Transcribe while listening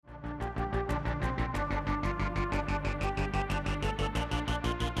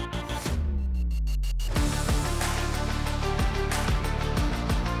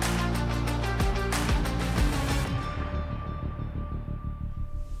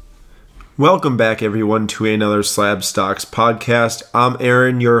Welcome back, everyone, to another Slab Stocks podcast. I'm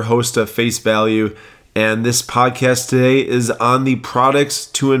Aaron, your host of Face Value, and this podcast today is on the products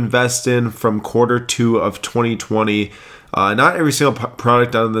to invest in from quarter two of 2020. Not every single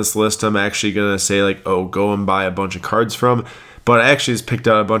product on this list I'm actually going to say, go and buy a bunch of cards from, but I actually just picked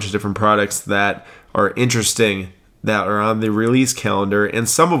out a bunch of different products that are interesting that are on the release calendar, and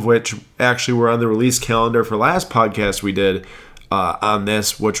some of which actually were on the release calendar for last podcast we did on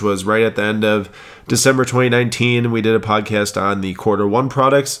this, which was right at the end of December 2019. We did a podcast on the quarter one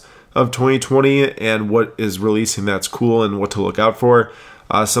products of 2020 and what is releasing that's cool and what to look out for.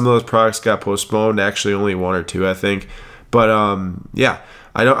 Some of those products got postponed, actually only one or two, I think. But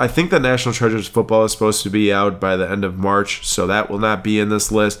I think the National Treasures football is supposed to be out by the end of March, so that will not be in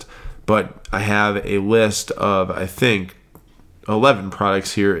this list. But I have a list of, I think, 11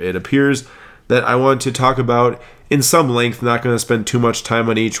 products here, it appears, that I want to talk about in some length. Not going to spend too much time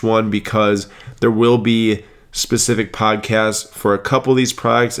on each one because there will be specific podcasts for a couple of these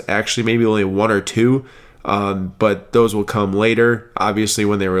products, actually maybe only one or two, but those will come later, obviously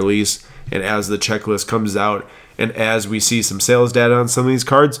when they release and as the checklist comes out and as we see some sales data on some of these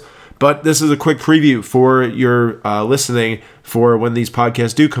cards. But this is a quick preview for your listening for when these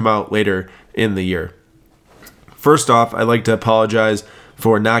podcasts do come out later in the year. First off, I'd like to apologize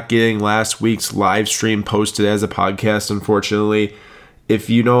for not getting last week's live stream posted as a podcast, unfortunately.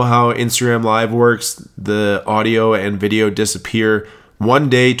 If you know how Instagram Live works, the audio and video disappear one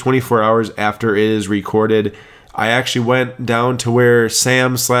day, 24 hours after it is recorded. I actually went down to where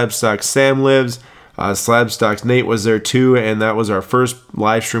Slabstox Sam lives. Slabstox Nate was there too, and that was our first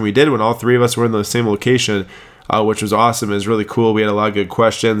live stream we did when all three of us were in the same location, which was awesome. It was really cool. We had a lot of good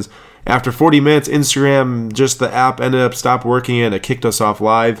questions. After 40 minutes, Instagram, just the app ended up stopped working and it kicked us off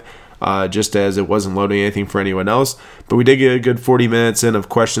live, just as it wasn't loading anything for anyone else. But we did get a good 40 minutes in of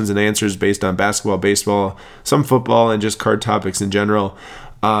questions and answers based on basketball, baseball, some football, and just card topics in general.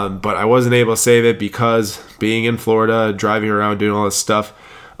 But I wasn't able to save it because being in Florida, driving around, doing all this stuff,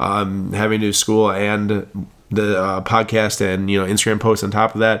 having to do school and the podcast and Instagram posts on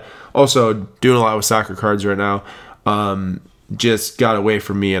top of that. Also doing a lot with soccer cards right now. Just got away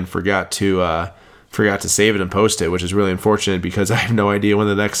from me and forgot to save it and post it, which is really unfortunate because I have no idea when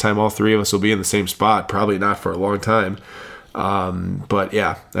the next time all three of us will be in the same spot. Probably not for a long time. But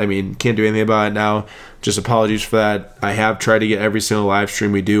yeah, can't do anything about it now. Just apologies for that. I have tried to get every single live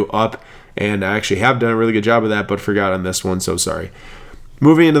stream we do up, and I actually have done a really good job of that, but forgot on this one, so sorry.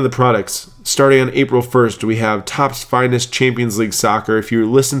 Moving into the products, starting on April 1st, we have Topps Finest Champions League Soccer. If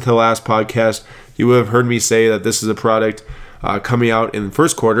you listened to the last podcast, you would have heard me say that this is a product coming out in the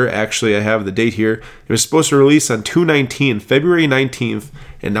first quarter. Actually, I have the date here. It was supposed to release on February 19th,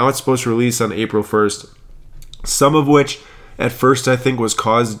 and now it's supposed to release on April 1st. Some of which, at first, I think was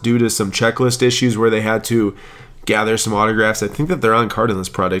caused due to some checklist issues where they had to gather some autographs. I think that they're on card in this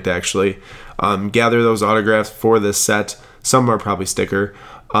product, actually. Gather those autographs for this set. Some are probably sticker,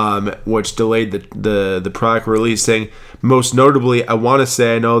 which delayed the product releasing. Most notably, I want to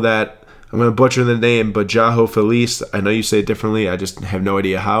say, I know that I'm going to butcher the name, but João Feliz, I know you say it differently, I just have no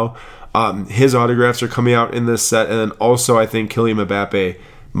idea how. His autographs are coming out in this set, and then also I think Kylian Mbappe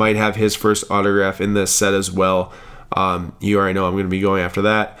might have his first autograph in this set as well. You already know I'm going to be going after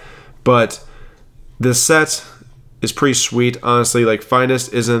that. But this set is pretty sweet, honestly.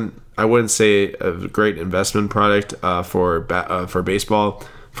 Finest isn't, I wouldn't say, a great investment product for baseball,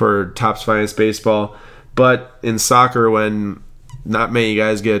 for Topps Finest Baseball. But in soccer, when not many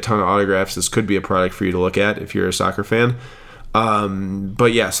guys get a ton of autographs, this could be a product for you to look at if you're a soccer fan.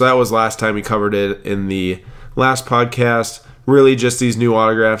 But yeah, so that was last time we covered it in the last podcast. Really just these new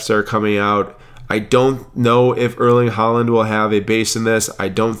autographs that are coming out. I don't know if Erling Haaland will have a base in this. I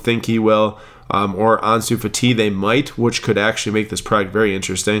don't think he will. Or Ansu Fati, they might, which could actually make this product very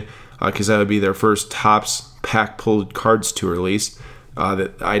interesting because that would be their first Topps pack pulled cards to release.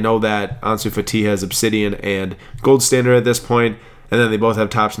 I know that Ansu Fati has Obsidian and Gold Standard at this point, and then they both have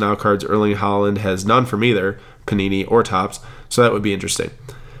Topps Now cards. Erling Haaland has none from either Panini or Topps, so that would be interesting.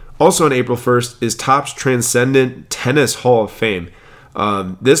 Also on April 1st is Topps Transcendent Tennis Hall of Fame.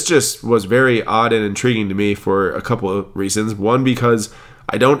 This just was very odd and intriguing to me for a couple of reasons. One, because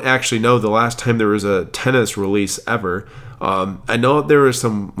I don't actually know the last time there was a tennis release ever. I know there was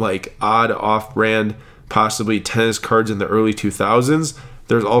some odd off-brand, possibly tennis cards in the early 2000s.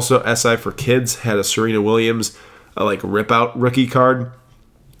 There's also SI for Kids had a Serena Williams rip-out rookie card,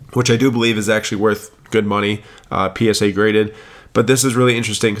 which I do believe is actually worth good money, PSA graded. But this is really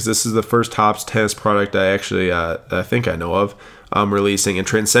interesting because this is the first Topps tennis product I actually I think I know of. releasing. And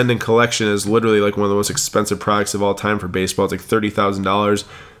Transcendent Collection is literally like one of the most expensive products of all time for baseball. It's like $30,000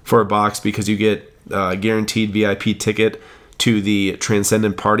 for a box because you get a guaranteed VIP ticket to the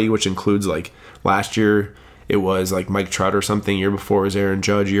Transcendent Party, which includes like last year it was like Mike Trout or something, year before it was Aaron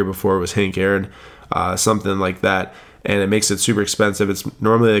Judge, year before it was Hank Aaron, something like that. And it makes it super expensive. It's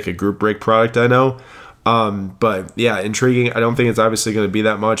normally like a group break product, I know. But yeah, intriguing. I don't think it's obviously going to be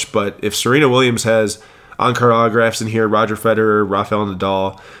that much, but if Serena Williams has on-card autographs in here, Roger Federer, Rafael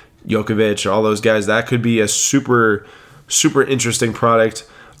Nadal, Djokovic, all those guys, that could be a super, super interesting product.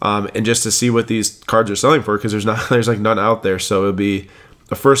 And just to see what these cards are selling for, because there's like none out there. So it'll be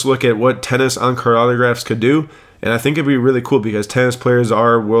a first look at what tennis on-card autographs could do. And I think it'd be really cool because tennis players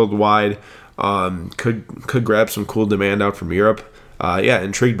are worldwide, could grab some cool demand out from Europe.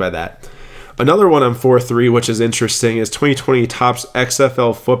 Intrigued by that. Another one on 4-3, which is interesting, is 2020 Topps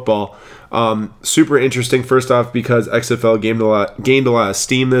XFL Football. Super interesting, first off, because XFL gained a lot of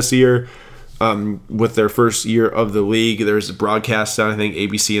steam this year with their first year of the league. There's a broadcast on, I think,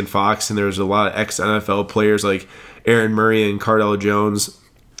 ABC and Fox, and there's a lot of ex-NFL players like Aaron Murray and Cardell Jones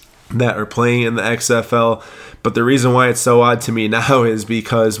that are playing in the XFL. But the reason why it's so odd to me now is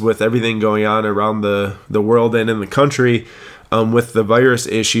because with everything going on around the world and in the country, with the virus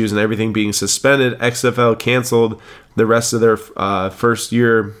issues and everything being suspended, XFL canceled the rest of their first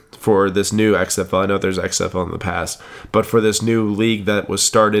year for this new XFL. I know there's XFL in the past, but for this new league that was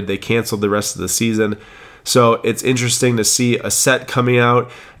started, they canceled the rest of the season. So it's interesting to see a set coming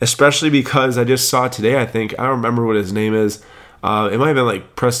out, especially because I just saw today, I don't remember what his name is. It might have been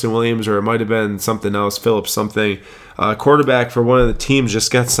like Preston Williams, or it might have been something else, Phillips something. Quarterback for one of the teams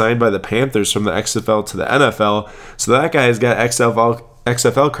just got signed by the Panthers from the XFL to the NFL. So that guy has got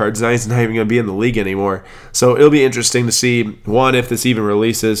XFL cards. Now he's not even going to be in the league anymore. So it'll be interesting to see, one, if this even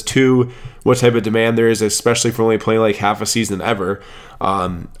releases, two, what type of demand there is, especially for only playing like half a season ever.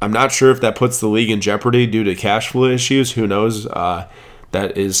 I'm not sure if that puts the league in jeopardy due to cash flow issues. Who knows?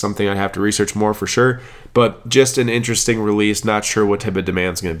 That is something I'd have to research more for sure. But just an interesting release. Not sure what type of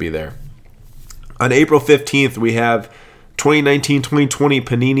demand is going to be there. On April 15th, we have 2019-2020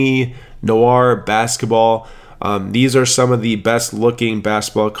 Panini Noir Basketball. These are some of the best looking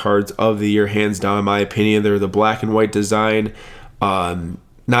basketball cards of the year, hands down, in my opinion. They're the black and white design.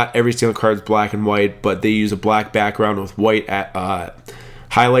 Not every single card is black and white, but they use a black background with white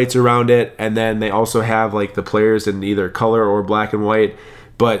highlights around it. And then they also have like the players in either color or black and white.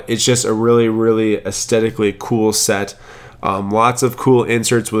 But it's just a really, really aesthetically cool set. Lots of cool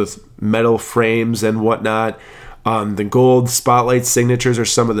inserts with metal frames and whatnot. The gold spotlight signatures are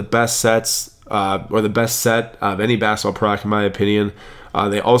some of the best sets, or the best set of any basketball product, in my opinion.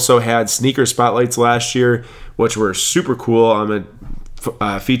 They also had sneaker spotlights last year, which were super cool. It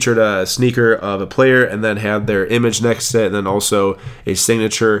featured a sneaker of a player and then had their image next to it, and then also a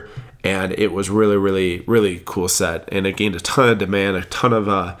signature. And it was really, really, really cool set. And it gained a ton of demand, a ton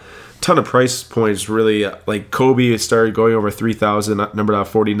of price points. Really, like Kobe started going over 3,000, numbered out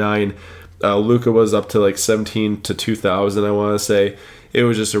 49. Luka was up to like 17 to 2,000, I want to say. It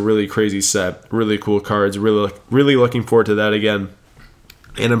was just a really crazy set. Really cool cards. Really, really looking forward to that again.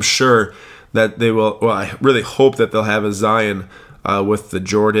 And I'm sure that they will. Well, I really hope that they'll have a Zion with the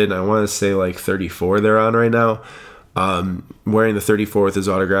Jordan. I want to say like 34 they're on right now. Wearing the 34 with his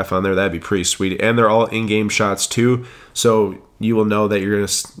autograph on there, that'd be pretty sweet. And they're all in-game shots too, so you will know that you're going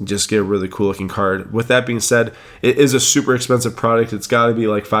to just get a really cool looking card. With that being said, it is a super expensive product. It's got to be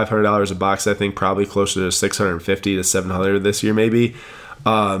like $500 a box, I think, probably closer to $650 to $700 this year maybe.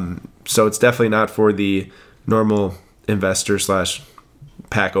 So it's definitely not for the normal investor /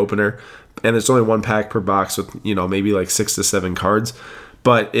 pack opener. And there's only one pack per box with, maybe like 6 to 7 cards.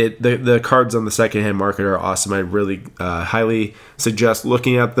 But the cards on the secondhand market are awesome. I really highly suggest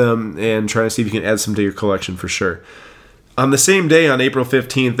looking at them and trying to see if you can add some to your collection for sure. On the same day, on April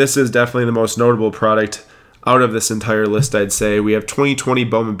 15th, this is definitely the most notable product out of this entire list, I'd say. We have 2020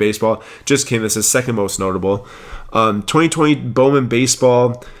 Bowman Baseball. Just kidding, this is second most notable. 2020 Bowman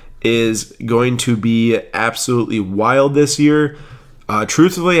Baseball is going to be absolutely wild this year.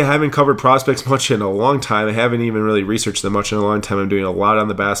 Truthfully, I haven't covered prospects much in a long time. I haven't even really researched them much in a long time. I'm doing a lot on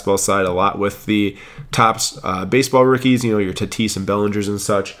the basketball side, a lot with the Topps baseball rookies, your Tatis and Bellingers and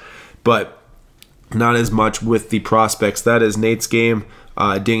such, but not as much with the prospects. That is Nate's game,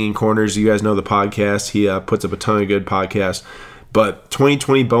 Dinging Corners. You guys know the podcast. He puts up a ton of good podcasts. But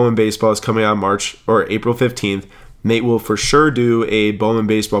 2020 Bowman Baseball is coming out April 15th. Nate will for sure do a Bowman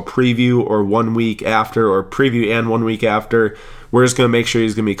Baseball preview or 1 week after, or preview and 1 week after. We're just going to make sure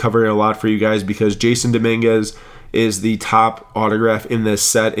he's going to be covering a lot for you guys because Jason Dominguez is the top autograph in this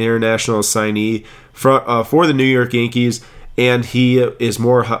set, international signee for the New York Yankees. and he is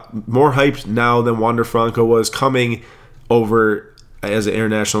more hyped now than Wander Franco was coming over as an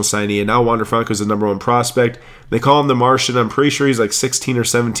international signee. And now Wander Franco is the number one prospect. They call him the Martian. I'm pretty sure he's like 16 or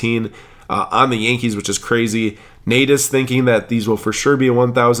 17 on the Yankees, which is crazy. Nate is thinking that these will for sure be a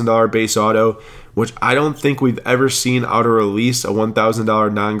 $1,000 base auto, which I don't think we've ever seen auto release a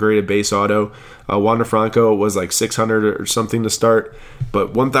 $1,000 non-graded base auto. Wander Franco was like $600 or something to start,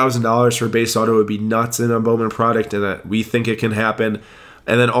 but $1,000 for a base auto would be nuts in a Bowman product, and we think it can happen.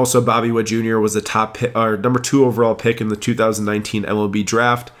 And then also Bobby Witt Jr. was the top pick, or number 2 overall pick in the 2019 MLB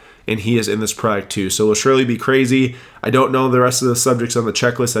draft, and he is in this product too. So it'll surely be crazy. I don't know the rest of the subjects on the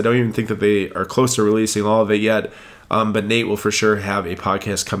checklist. I don't even think that they are close to releasing all of it yet. But Nate will for sure have a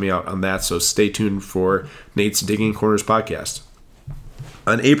podcast coming out on that, so stay tuned for Nate's Digging Corners podcast.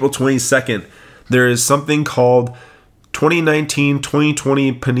 On April 22nd, there is something called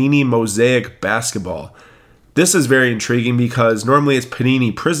 2019-2020 Panini Mosaic Basketball. This is very intriguing because normally it's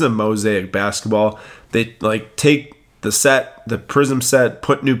Panini Prism Mosaic Basketball. They take the Prism set,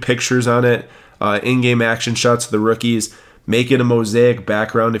 put new pictures on it, in-game action shots of the rookies, make it a mosaic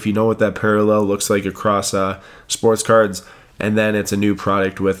background if you know what that parallel looks like across sports cards, and then it's a new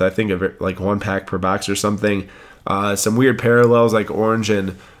product with, I think, like 1 pack per box or something. Some weird parallels like orange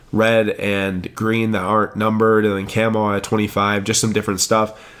and red and green that aren't numbered, and then camo at 25, just some different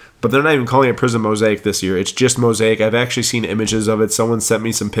stuff. But they're not even calling it Prism Mosaic this year. It's just Mosaic. I've actually seen images of it. Someone sent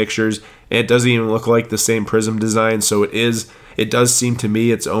me some pictures, and it doesn't even look like the same Prism design. So it does seem to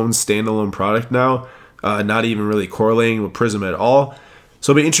me its own standalone product now, not even really correlating with Prism at all.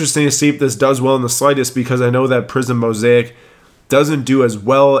 So it'll be interesting to see if this does well in the slightest, because I know that Prism Mosaic doesn't do as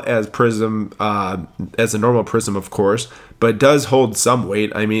well as Prism, as a normal Prism, of course, but it does hold some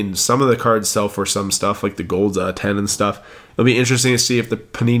weight. I mean, some of the cards sell for some stuff, like the Gold's 10 and stuff. It'll be interesting to see if the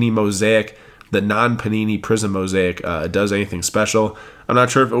Panini Mosaic, the non-Panini Prism Mosaic, does anything special. I'm not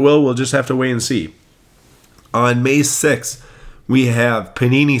sure if it will. We'll just have to wait and see. On May 6th, we have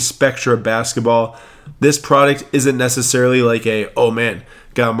Panini Spectra Basketball. This product isn't necessarily like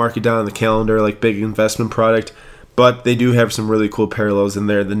gotta mark it down on the calendar, like big investment product, but they do have some really cool parallels in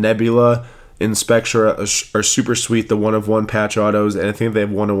there. The Nebula in Spectra are super sweet, the 1-of-1 patch autos, and I think they have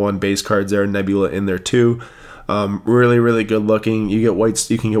 1-of-1 base cards there, Nebula in there too. Really, really good looking. You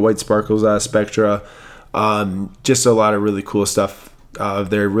can get white sparkles out of Spectra. Just a lot of really cool stuff.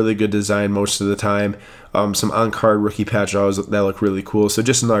 They're really good design most of the time. Some on-card rookie patch autos that look really cool. So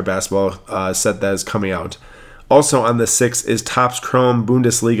just another basketball set that is coming out. Also on the 6th is Topps Chrome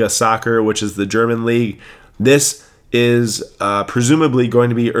Bundesliga Soccer, which is the German league. This is presumably going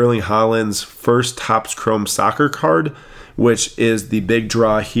to be Erling Haaland's first Topps Chrome Soccer card, which is the big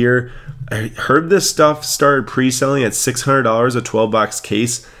draw here. I heard this stuff started pre-selling at $600 a 12-box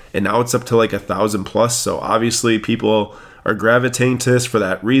case, and now it's up to like $1,000 plus. So obviously people are gravitating to this for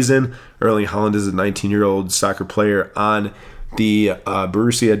that reason. Erling Haaland is a 19-year-old soccer player on the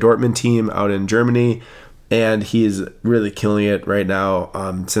Borussia Dortmund team out in Germany, and he's really killing it right now.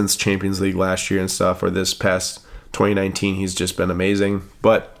 Since Champions League last year and stuff, or this past 2019, he's just been amazing.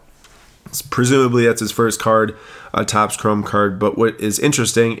 But presumably that's his first card, a Topps Chrome card. But what is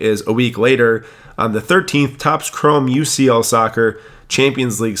interesting is a week later, on the 13th, Topps Chrome UCL Soccer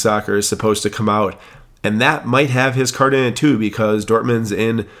Champions League Soccer is supposed to come out, and that might have his card in it too, because Dortmund's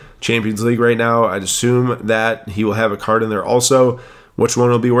in Champions League right now. I'd assume that he will have a card in there also. Which one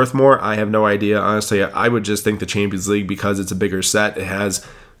will be worth more? I have no idea. Honestly, I would just think the Champions League, because it's a bigger set. It has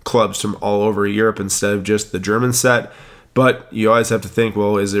clubs from all over Europe instead of just the German set. But you always have to think,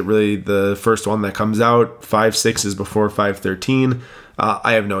 well, is it really the first one that comes out? 5/6 is before 5/13.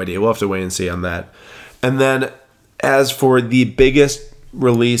 I have no idea. We'll have to wait and see on that. And then as for the biggest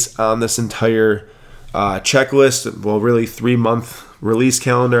release on this entire checklist, well, really 3-month release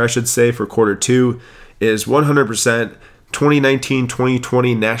calendar, I should say, for quarter 2, is 100%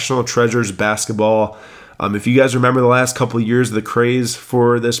 2019-2020 National Treasures Basketball. If you guys remember the last couple of years, the craze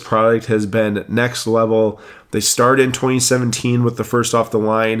for this product has been next level. They started in 2017 with the first off the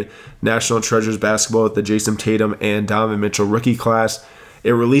line National Treasures Basketball with the Jason Tatum and Donovan Mitchell rookie class.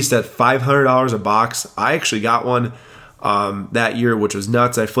 It released at $500 a box. I actually got one that year, which was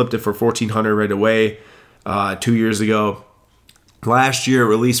nuts. I flipped it for $1,400 right away 2 years ago. Last year, it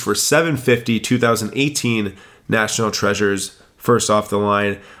released for $750, 2018 National Treasures first off the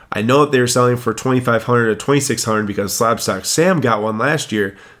line. I know that they were selling for $2,500 to $2,600 because Slabstock Sam got one last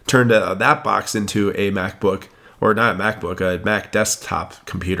year, turned that box into a MacBook, or not a MacBook, a Mac desktop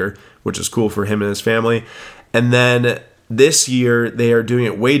computer, which is cool for him and his family. And then this year, they are doing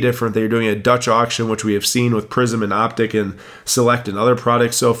it way different. They are doing a Dutch auction, which we have seen with Prism and Optic and Select and other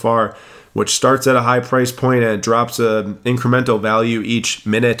products so far. which starts at a high price point and drops an incremental value each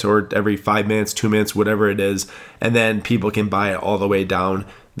minute or every 5 minutes, 2 minutes, whatever it is. And then people can buy it all the way down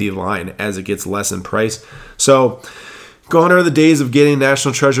the line as it gets less in price. So gone are the days of getting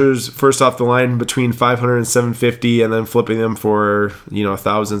National Treasures first off the line between $500 and $750 and then flipping them for,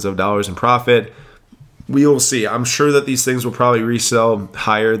 thousands of dollars in profit. We will see. I'm sure that these things will probably resell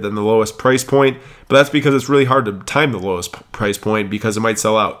higher than the lowest price point, but that's because it's really hard to time the lowest price point because it might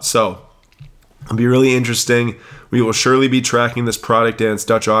sell out. So it'll be really interesting. We will surely be tracking this product and its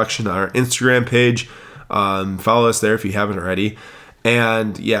Dutch auction on our Instagram page. Follow us there if you haven't already.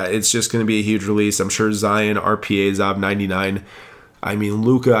 And yeah, it's just going to be a huge release. I'm sure Zion RPA Zob 99. I mean,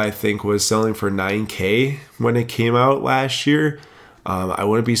 Luka, I think, was selling for $9K when it came out last year. I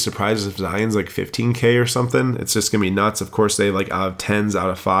wouldn't be surprised if Zion's like $15K or something. It's just going to be nuts. Of course, they like out of 10s,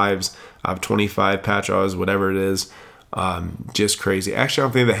 out of 5s, out of 25 patch odds, whatever it is. Just crazy. Actually, I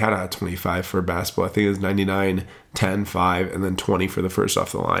don't think they had out of 25 for basketball. I think it was 99, 10, 5, and then 20 for the first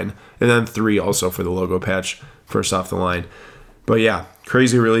off the line. And then 3 also for the logo patch first off the line. But yeah,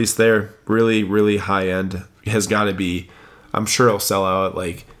 crazy release there. Really, really high end. Has got to be. I'm sure it'll sell out at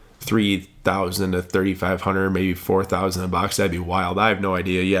like $3,000 to $3,500, maybe $4,000 a box. That'd be wild. I have no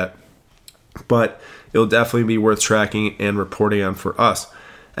idea yet. But it'll definitely be worth tracking and reporting on for us.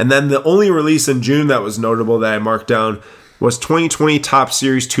 And then the only release in June that was notable that I marked down was 2020 Topps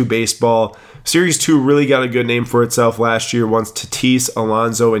Series 2 Baseball. Series 2 really got a good name for itself last year once Tatis,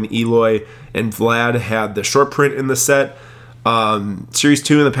 Alonso, and Eloy and Vlad had the short print in the set. Series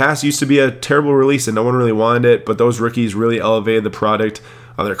 2 in the past used to be a terrible release and no one really wanted it, but those rookies really elevated the product.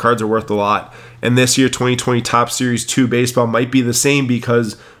 Their cards are worth a lot. And this year, 2020 Topps Series 2 Baseball might be the same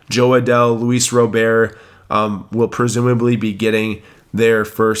because Joe Adell, Luis Robert will presumably be getting their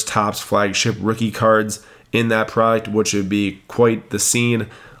first Topps flagship rookie cards in that product, which would be quite the scene.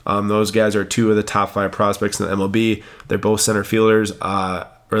 Those guys are 2 of the top 5 prospects in the MLB. They're both center fielders, or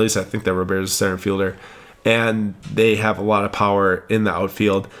at least I think that Robert's a center fielder. And they have a lot of power in the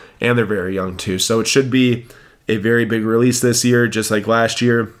outfield, and they're very young too. So it should be a very big release this year, just like last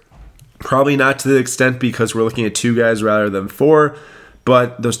year. Probably not to the extent because we're looking at 2 guys rather than 4,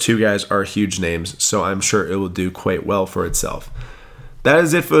 but those 2 guys are huge names, so I'm sure it will do quite well for itself. That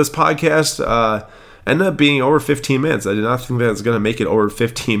is it for this podcast. Ended up being over 15 minutes. I did not think that was going to make it over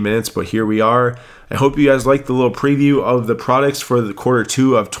 15 minutes, but here we are. I hope you guys liked the little preview of the products for the quarter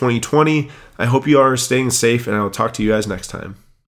 2 of 2020. I hope you are staying safe, and I will talk to you guys next time.